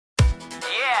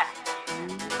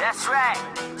That's right,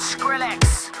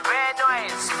 Skrillex, Rare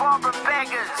Noise, Foreign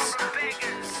Beggars,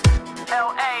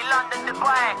 LA, London,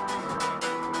 Dubai.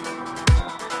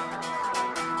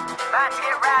 About to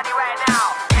get rowdy right now.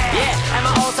 Yeah, and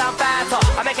my old sound fatter.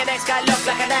 I make an next guy look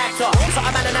like an actor. So I'm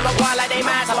never wild like they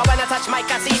matter. But when I touch mic,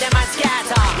 I see them and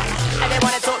scatter. And they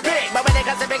wanna talk big, but when it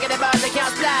comes to bringing the birds, they can't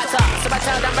splatter. So I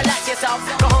tell them, relax yourself,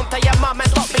 go home to your mum and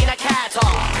stop being a catter.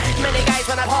 Many guys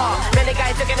wanna par, many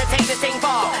guys are gonna take this thing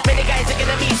far. Many guys are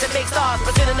gonna be some big stars,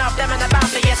 but soon enough, them and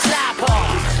about to get slapper.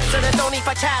 So there's no need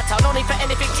for chatter, no need for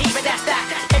anything cheap, but that's that.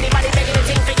 Anybody begging a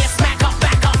team for your smack up,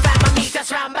 back up, fam, my meat just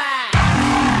round back.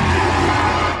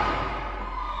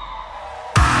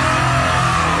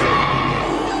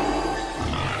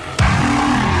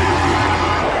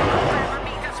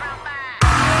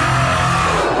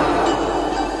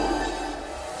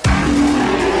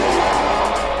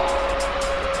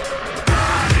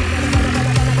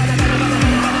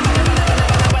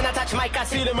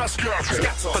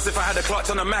 As if I had a clutch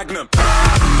on a Magnum.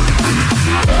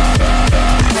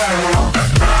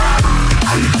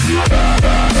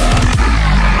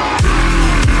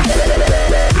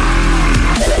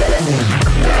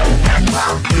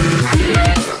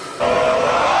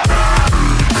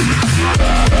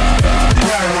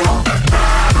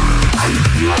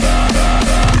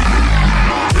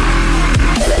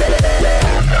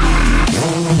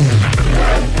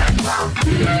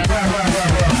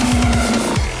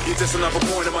 Just another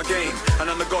point in my game, and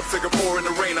I'm the god figure 4 in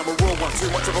the rain. I'm a real one,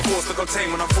 too much of a force to contain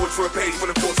when I forge for a page full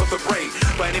of thoughts of the brain.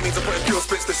 By any means I'm putting pure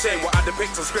spits to shame. What I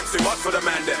depict on scripts too much for the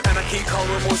man them. And I keep calm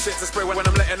with more shit to spray when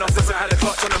I'm letting off. Since I had a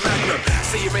clutch on a Magnum.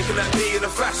 See you making that P in a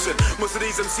fashion. Most of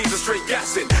these MCs are straight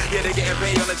gassing. Yeah, they getting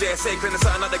paid on the JSA, cleaning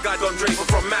something like the guy Don Draper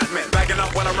from Mad Men. Bagging up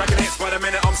when I'm racking hits by the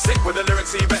minute. I'm sick with the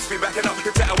lyrics, so you best be backing up.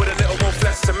 You tell with a little more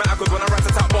flesh to matter, cause when I rat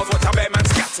a top bars, watch how bad man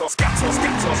scatter, scatter,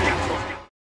 scatter.